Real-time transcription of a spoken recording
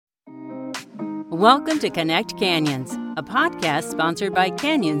Welcome to Connect Canyons, a podcast sponsored by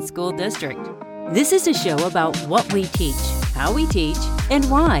Canyon School District. This is a show about what we teach, how we teach, and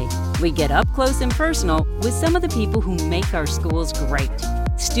why. We get up close and personal with some of the people who make our schools great.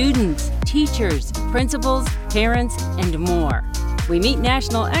 Students, teachers, principals, parents, and more. We meet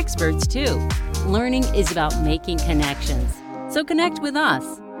national experts too. Learning is about making connections. So connect with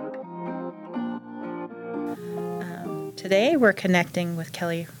us. Today we're connecting with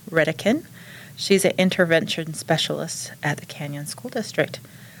Kelly Redican. She's an intervention specialist at the Canyon School District.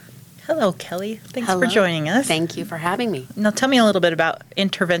 Hello, Kelly. Thanks for joining us. Thank you for having me. Now, tell me a little bit about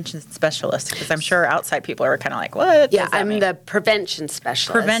intervention specialist, because I'm sure outside people are kind of like, what? Yeah, I'm the prevention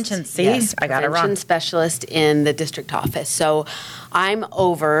specialist. Prevention, see? Yes, I got it wrong. Prevention specialist in the district office. So I'm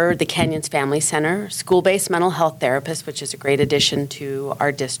over the Canyons Family Center, school-based mental health therapist, which is a great addition to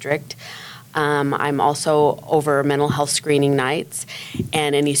our district. I'm also over mental health screening nights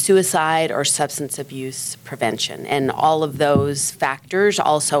and any suicide or substance abuse prevention. And all of those factors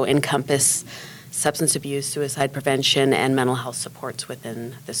also encompass substance abuse, suicide prevention, and mental health supports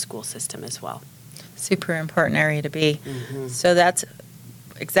within the school system as well. Super important area to be. Mm-hmm. So that's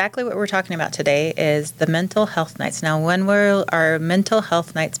exactly what we're talking about today is the mental health nights. Now, when will our mental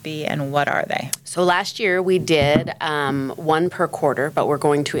health nights be and what are they? So last year we did one per quarter, but we're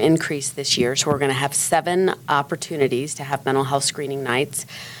going to increase this year. So we're going to have 7 opportunities to have mental health screening nights.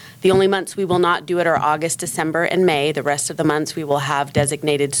 The only months we will not do it are August, December, and May. The rest of the months we will have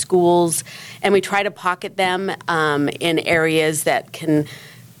designated schools, and we try to pocket them in areas that can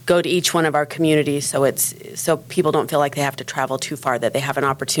go to each one of our communities, so people don't feel like they have to travel too far, that they have an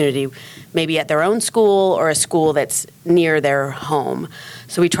opportunity maybe at their own school or a school that's near their home.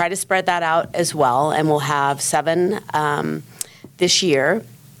 So we try to spread that out as well, and we'll have 7 this year.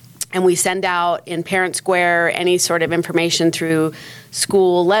 And we send out in Parent Square any sort of information through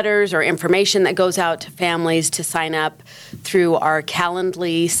school letters or information that goes out to families to sign up through our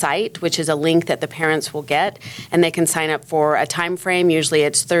Calendly site, which is a link that the parents will get, and they can sign up for a time frame. Usually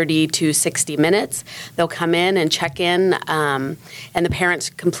it's 30 to 60 minutes. They'll come in and check in, and the parents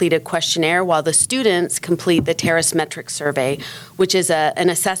complete a questionnaire while the students complete the Terrace Metric Survey, which is an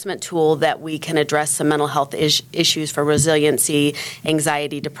assessment tool that we can address some mental health issues for resiliency,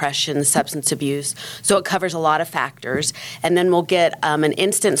 anxiety, depression, substance abuse. So it covers a lot of factors. And then we'll get an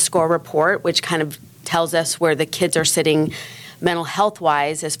instant score report, which kind of tells us where the kids are sitting mental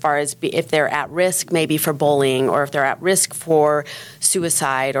health-wise, as far as if they're at risk maybe for bullying, or if they're at risk for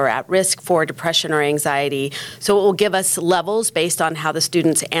suicide, or at risk for depression or anxiety. So it will give us levels based on how the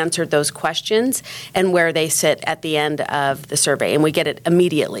students answered those questions and where they sit at the end of the survey. And we get it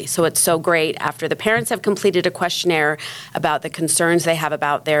immediately. So it's so great after the parents have completed a questionnaire about the concerns they have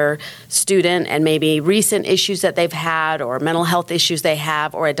about their student and maybe recent issues that they've had, or mental health issues they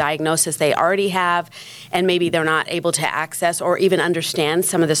have, or a diagnosis they already have, and maybe they're not able to access or even understand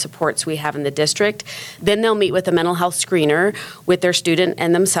some of the supports we have in the district. Then they'll meet with a mental health screener with their student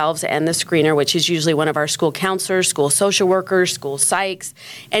and themselves and the screener, which is usually one of our school counselors, school social workers, school psychs,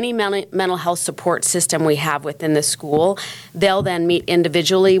 any mental health support system we have within the school. They'll then meet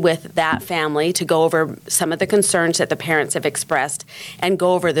individually with that family to go over some of the concerns that the parents have expressed and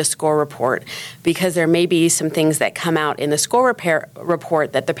go over the score report, because there may be some things that come out in the score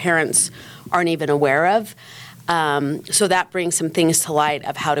report that the parents aren't even aware of. So that brings some things to light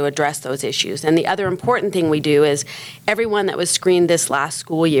of how to address those issues. And the other important thing we do is everyone that was screened this last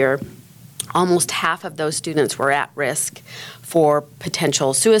school year, almost half of those students were at risk for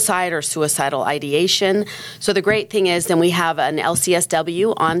potential suicide or suicidal ideation. So the great thing is then we have an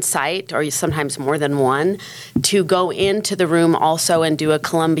LCSW on site, or sometimes more than one, to go into the room also and do a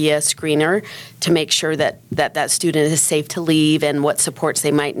Columbia screener to make sure that student is safe to leave and what supports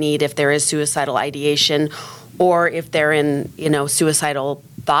they might need if there is suicidal ideation, or if they're in, suicidal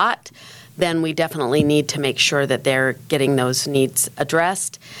thought. Then we definitely need to make sure that they're getting those needs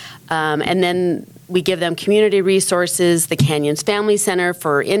addressed. And then we give them community resources, the Canyons Family Center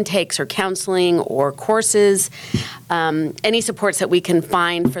for intakes or counseling or courses, any supports that we can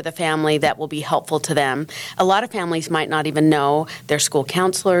find for the family that will be helpful to them. A lot of families might not even know their school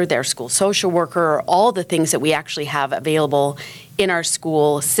counselor, their school social worker, or all the things that we actually have available in our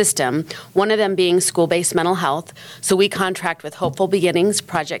school system, one of them being school-based mental health. So we contract with Hopeful Beginnings,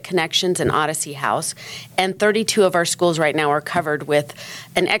 Project Connections, and Odyssey House, and 32 of our schools right now are covered with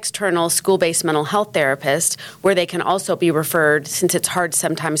an external school-based mental health therapist, where they can also be referred, since it's hard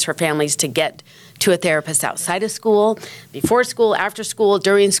sometimes for families to get to a therapist outside of school, before school, after school,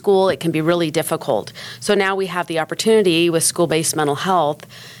 during school. It can be really difficult. So now we have the opportunity with school-based mental health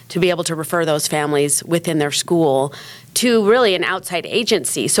to be able to refer those families within their school to really an outside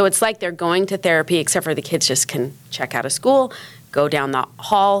agency. So it's like they're going to therapy, except for the kids just can check out of school, go down the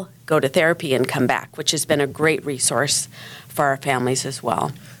hall, go to therapy, and come back, which has been a great resource for our families as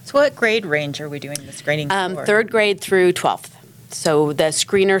well. So what grade range are we doing the screening for? Third grade through 12th. So the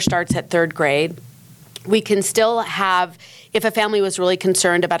screener starts at third grade. We can still have, if a family was really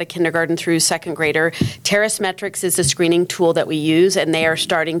concerned about a kindergarten through second grader, Terrace Metrics is a screening tool that we use, and they are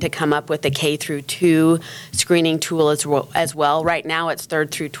starting to come up with a K through 2 screening tool as well. Right now it's third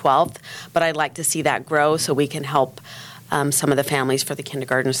through 12th, but I'd like to see that grow so we can help some of the families for the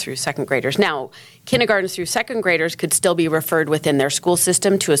kindergartens through second graders. Now, kindergartens through second graders could still be referred within their school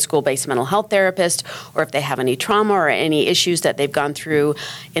system to a school-based mental health therapist, or if they have any trauma or any issues that they've gone through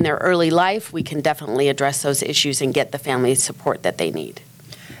in their early life, we can definitely address those issues and get the family support that they need.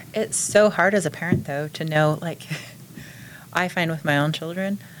 It's so hard as a parent, though, to know, like, I find with my own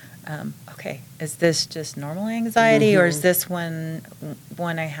children, okay, is this just normal anxiety, or is this one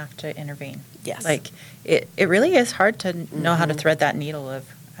I have to intervene? Yes. Like, it really is hard to know how to thread that needle of,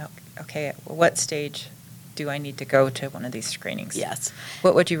 okay, what stage do I need to go to one of these screenings? Yes.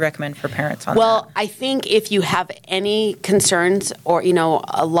 What would you recommend for parents on that? Well, I think if you have any concerns, or,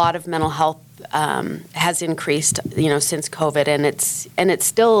 a lot of mental health has increased, since COVID, and it's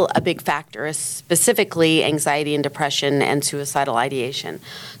still a big factor, specifically anxiety and depression and suicidal ideation.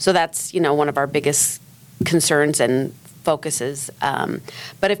 So that's, one of our biggest concerns and focuses.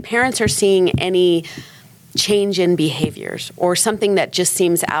 But if parents are seeing any change in behaviors or something that just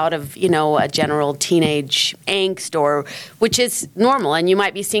seems out of, a general teenage angst, or which is normal, and you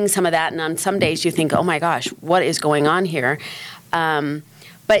might be seeing some of that, and on some days you think, oh my gosh, what is going on here?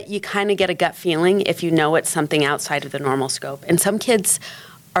 But you kind of get a gut feeling if you know it's something outside of the normal scope. And some kids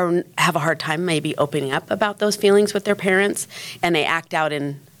have a hard time maybe opening up about those feelings with their parents, and they act out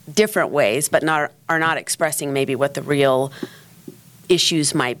in different ways, but are not expressing maybe what the real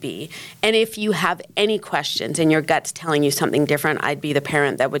issues might be. And if you have any questions and your gut's telling you something different, I'd be the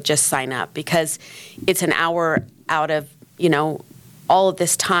parent that would just sign up, because it's an hour out of, all of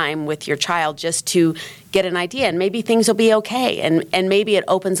this time with your child just to get an idea, and maybe things will be okay. And maybe it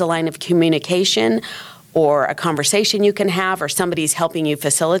opens a line of communication or a conversation you can have, or somebody's helping you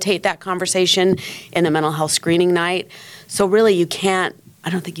facilitate that conversation in a mental health screening night. So really I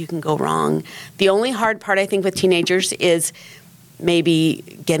don't think you can go wrong. The only hard part, I think, with teenagers is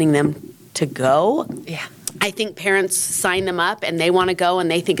maybe getting them to go. Yeah. I think parents sign them up and they want to go and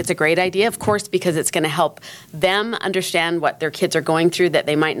they think it's a great idea, of course, because it's going to help them understand what their kids are going through that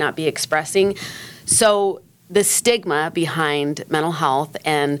they might not be expressing. So the stigma behind mental health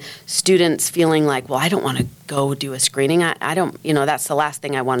and students feeling like, well, I don't want to go do a screening. I don't, that's the last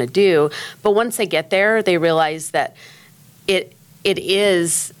thing I want to do. But once they get there, they realize that it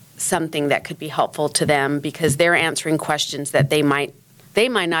is something that could be helpful to them, because they're answering questions that they might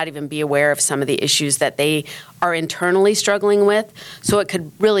not even be aware of some of the issues that they are internally struggling with. So it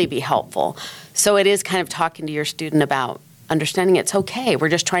could really be helpful. So it is kind of talking to your student about understanding it's okay. We're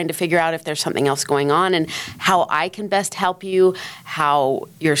just trying to figure out if there's something else going on and how I can best help you, how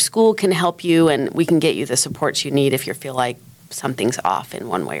your school can help you, and we can get you the supports you need if you feel like something's off in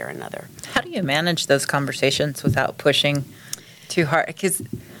one way or another. How do you manage those conversations without pushing too hard? Because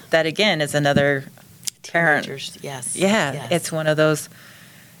that, again, is another parent. Yes. Yeah, yes. It's one of those,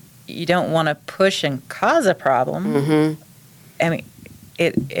 you don't want to push and cause a problem. Mm-hmm. I mean,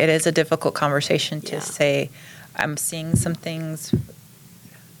 it is a difficult conversation to say, I'm seeing some things.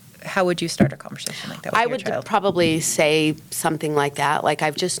 How would you start a conversation like that with your child? I would probably say something like that. Like,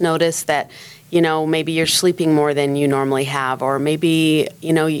 I've just noticed that, maybe you're sleeping more than you normally have, or maybe,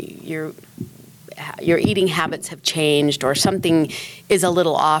 your eating habits have changed, or something is a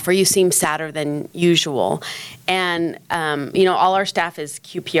little off, or you seem sadder than usual. And, all our staff is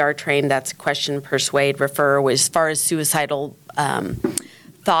QPR trained. That's question, persuade, refer, as far as suicidal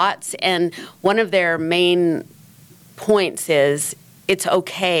thoughts. And one of their main points is it's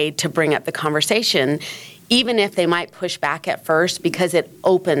okay to bring up the conversation, even if they might push back at first, because it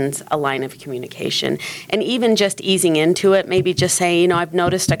opens a line of communication. And even just easing into it, maybe just saying, I've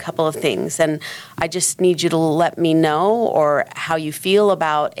noticed a couple of things, and I just need you to let me know, or how you feel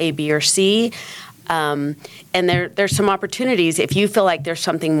about A, B, or C. And there's some opportunities. If you feel like there's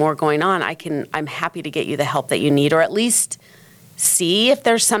something more going on, I'm happy to get you the help that you need, or at least see if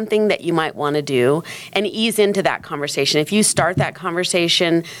there's something that you might want to do, and ease into that conversation. If you start that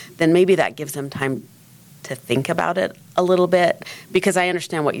conversation, then maybe that gives them time to think about it a little bit, because I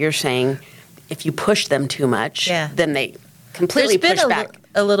understand what you're saying. If you push them too much, then they completely push back.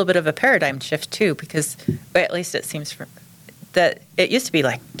 A little bit of a paradigm shift too, because at least it seems that it used to be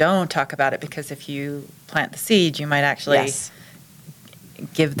like, don't talk about it, because if you plant the seed, you might actually Yes.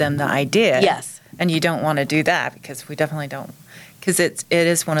 give them the idea. Yes. And you don't want to do that, because we definitely don't, because it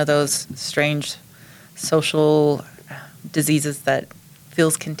is one of those strange social diseases that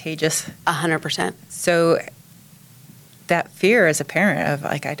feels contagious. 100%. So that fear as a parent of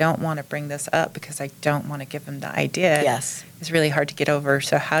like, I don't want to bring this up because I don't want to give them the idea. Yes. Is really hard to get over.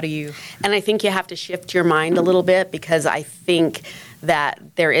 So how do you? And I think you have to shift your mind a little bit, because I think that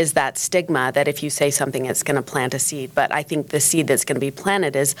there is that stigma that if you say something, it's going to plant a seed. But I think the seed that's going to be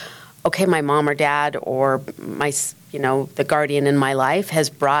planted is, okay, my mom or dad or my, the guardian in my life has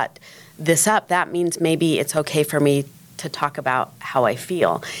brought this up. That means maybe it's okay for me to talk about how I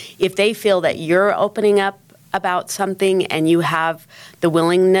feel. If they feel that you're opening up about something and you have the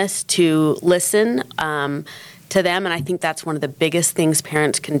willingness to listen to them, and I think that's one of the biggest things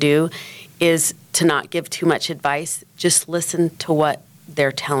parents can do, is to not give too much advice. Just listen to what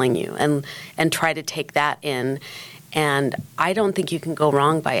they're telling you and try to take that in. And I don't think you can go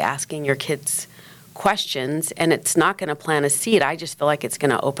wrong by asking your kids questions, and it's not going to plant a seed. I just feel like it's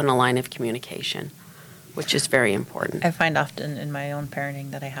going to open a line of communication, which is very important. I find often in my own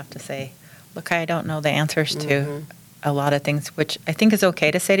parenting that I have to say, look, I don't know the answers to a lot of things, which I think is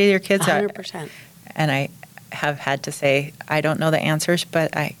okay to say to your kids. 100%. And I have had to say, I don't know the answers,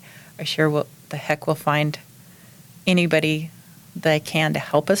 but I sure will, the heck will find anybody that I can to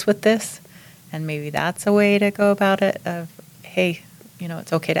help us with this. And maybe that's a way to go about it of, hey,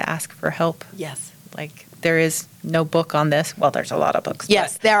 it's okay to ask for help. Yes. Like, there is no book on this. Well, there's a lot of books.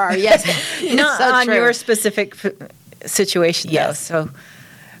 Yes, there are. Yes. Not so on true. your specific situation, Yes. though.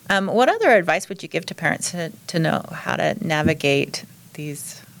 So what other advice would you give to parents to know how to navigate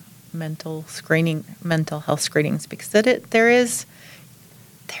these mental health screenings? Because there is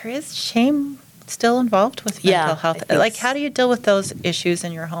shame still involved with mental health. Like, how do you deal with those issues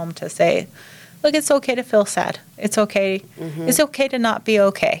in your home to say, look, it's okay to feel sad. It's okay. Mm-hmm. It's okay to not be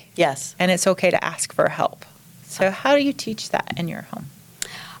okay. Yes. And it's okay to ask for help. So how do you teach that in your home?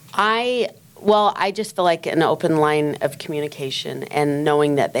 I just feel like an open line of communication and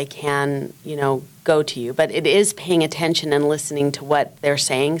knowing that they can, go to you. But it is paying attention and listening to what they're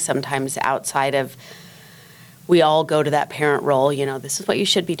saying, sometimes outside of, we all go to that parent role, this is what you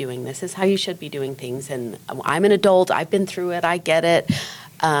should be doing. This is how you should be doing things. And I'm an adult. I've been through it. I get it.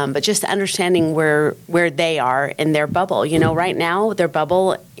 But just understanding where they are in their bubble. Right now, their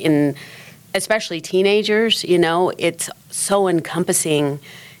bubble, in especially teenagers, it's so encompassing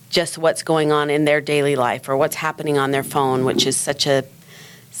just what's going on in their daily life or what's happening on their phone, which is such a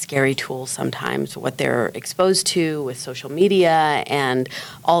scary tool sometimes, what they're exposed to with social media and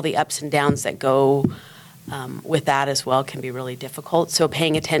all the ups and downs that go with that as well can be really difficult. So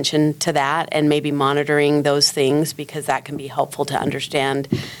paying attention to that and maybe monitoring those things, because that can be helpful to understand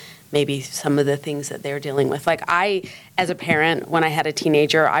maybe some of the things that they're dealing with. Like, I, as a parent, when I had a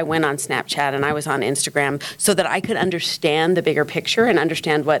teenager, I went on Snapchat and I was on Instagram so that I could understand the bigger picture and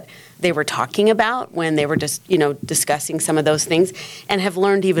understand what they were talking about when they were just, discussing some of those things, and have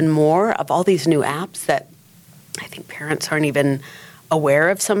learned even more of all these new apps that I think parents aren't even aware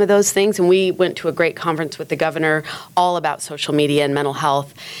of some of those things. And we went to a great conference with the governor all about social media and mental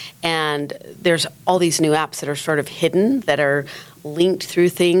health. And there's all these new apps that are sort of hidden, that are linked through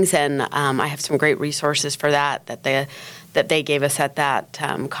things. And I have some great resources for that they gave us at that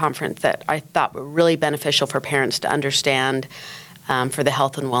conference that I thought were really beneficial for parents to understand for the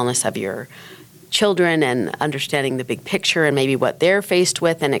health and wellness of your children, and understanding the big picture and maybe what they're faced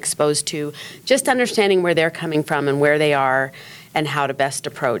with and exposed to, just understanding where they're coming from and where they are and how to best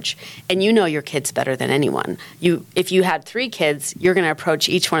approach. And your kids better than anyone. If you had 3 kids, you're going to approach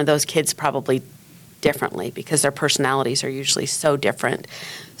each one of those kids probably differently, because their personalities are usually so different.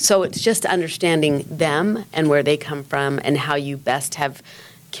 So it's just understanding them and where they come from and how you best have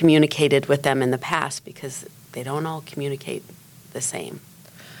communicated with them in the past, because they don't all communicate the same.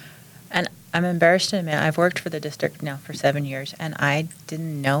 And I'm embarrassed to admit, I've worked for the district now for 7 years, and I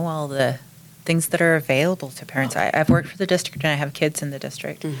didn't know all the things that are available to parents. I've worked for the district, and I have kids in the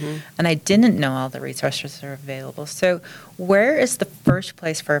district, and I didn't know all the resources that are available. So where is the first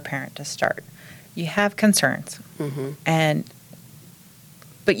place for a parent to start? You have concerns,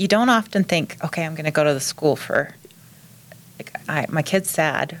 but you don't often think, okay, I'm going to go to the school for, my kid's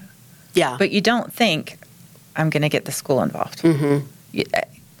sad. Yeah. But you don't think, I'm going to get the school involved.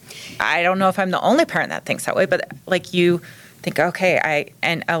 I don't know if I'm the only parent that thinks that way, but you think, okay,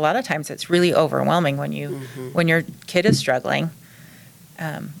 and a lot of times it's really overwhelming when when your kid is struggling.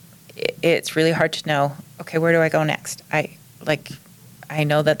 It's really hard to know, okay, where do I go next? I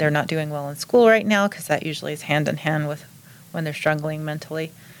know that they're not doing well in school right now, because that usually is hand in hand with when they're struggling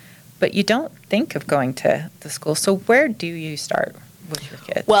mentally. But you don't think of going to the school. So where do you start with your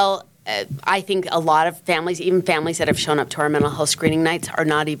kids? Well, I think a lot of families, even families that have shown up to our mental health screening nights, are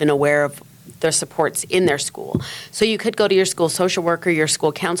not even aware of their supports in their school. So you could go to your school social worker, your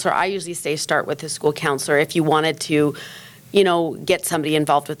school counselor. I usually say start with the school counselor if you wanted to, get somebody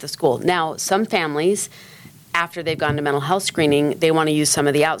involved with the school. Now, some families, after they've gone to mental health screening, they want to use some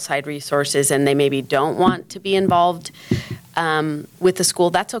of the outside resources and they maybe don't want to be involved with the school.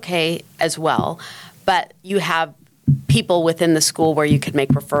 That's okay as well. But you have people within the school where you could make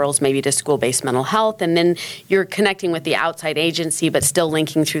referrals maybe to school-based mental health, and then you're connecting with the outside agency but still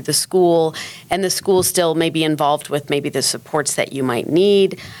linking through the school, and the school still may be involved with maybe the supports that you might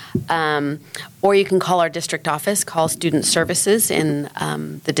need. Or you can call our district office, call student services in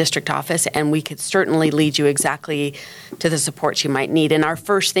the district office, and we could certainly lead you exactly to the supports you might need. And our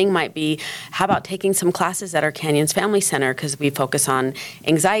first thing might be, how about taking some classes at our Canyons Family Center, because we focus on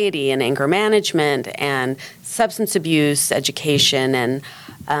anxiety and anger management and substance abuse education,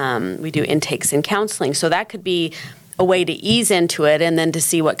 and we do intakes and counseling. So that could be a way to ease into it and then to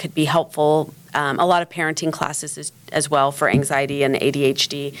see what could be helpful. A lot of parenting classes as well for anxiety and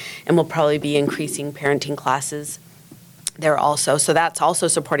ADHD, and we'll probably be increasing parenting classes there also. So that's also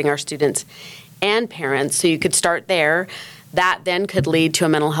supporting our students and parents. So you could start there. That then could lead to a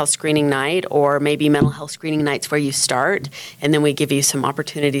mental health screening night, or maybe mental health screening nights where you start, and then we give you some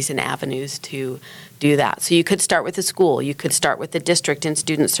opportunities and avenues to do that. So you could start with the school. You could start with the district and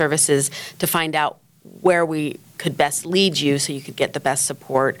student services to find out where we could best lead you so you could get the best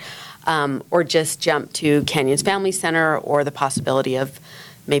support, or just jump to Canyons Family Center, or the possibility of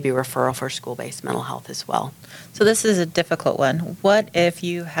maybe referral for school-based mental health as well. So this is a difficult one. What if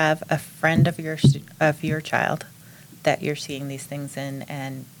you have a friend of your child that you're seeing these things in,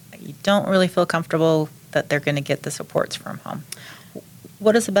 and you don't really feel comfortable that they're going to get the supports from home?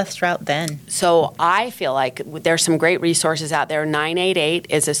 What is the best route then? So I feel like there's some great resources out there. 988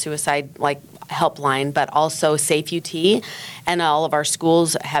 is a suicide helpline, but also Safe UT, and all of our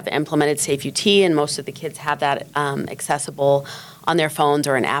schools have implemented Safe UT, and most of the kids have that accessible on their phones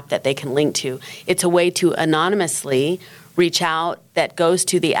or an app that they can link to. It's a way to anonymously reach out that goes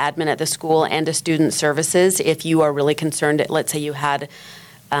to the admin at the school and to student services if you are really concerned. Let's say you had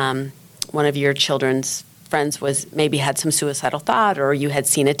one of your children's friends maybe had some suicidal thought, or you had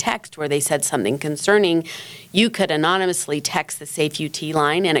seen a text where they said something concerning. You could anonymously text the Safe UT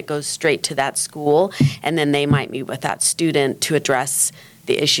line, and it goes straight to that school, and then they might meet with that student to address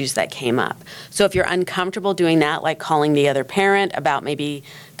the issues that came up. So if you're uncomfortable doing that, like calling the other parent about maybe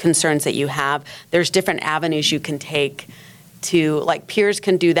concerns that you have, there's different avenues you can take to, like peers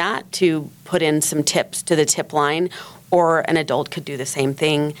can do that, to put in some tips to the tip line, or an adult could do the same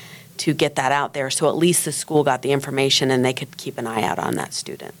thing to get that out there, so at least the school got the information and they could keep an eye out on that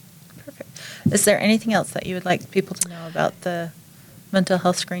student. Perfect. Is there anything else that you would like people to know about the mental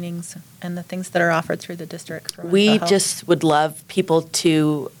health screenings and the things that are offered through the district for mental health? Just would love people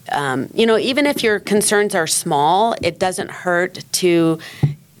to, even if your concerns are small, it doesn't hurt to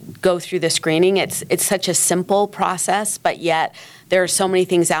go through the screening. It's such a simple process, but yet there are so many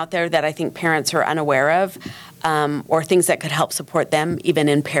things out there that I think parents are unaware of, or things that could help support them even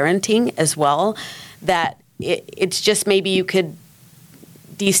in parenting as well, that it's just maybe you could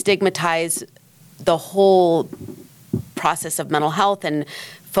destigmatize the whole process of mental health and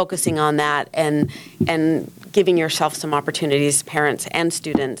focusing on that, and giving yourself some opportunities, parents and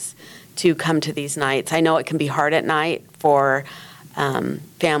students, to come to these nights. I know it can be hard at night for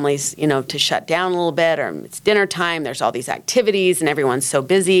families, to shut down a little bit, or it's dinner time, there's all these activities and everyone's so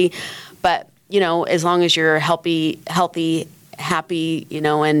busy. But, as long as you're healthy, happy,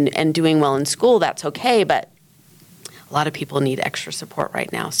 and doing well in school, that's okay. But a lot of people need extra support right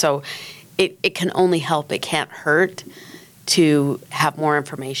now. So it can only help, it can't hurt to have more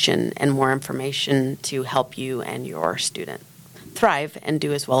information to help you and your student thrive and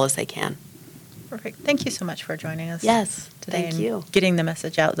do as well as they can. Perfect. Thank you so much for joining us. Yes, today, thank you. Getting the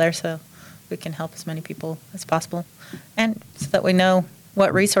message out there so we can help as many people as possible, and so that we know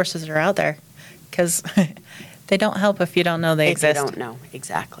what resources are out there, because they don't help if you don't know they exist. If you don't know,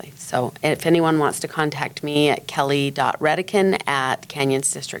 exactly. So if anyone wants to contact me at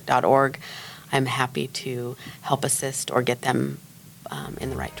kelly.redican@canyonsdistrict.org, I'm happy to help assist or get them in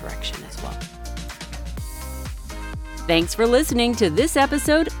the right direction as well. Thanks for listening to this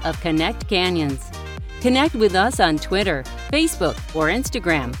episode of Connect Canyons. Connect with us on Twitter, Facebook, or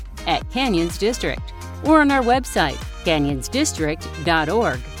Instagram @Canyons District, or on our website,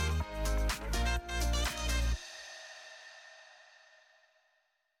 canyonsdistrict.org.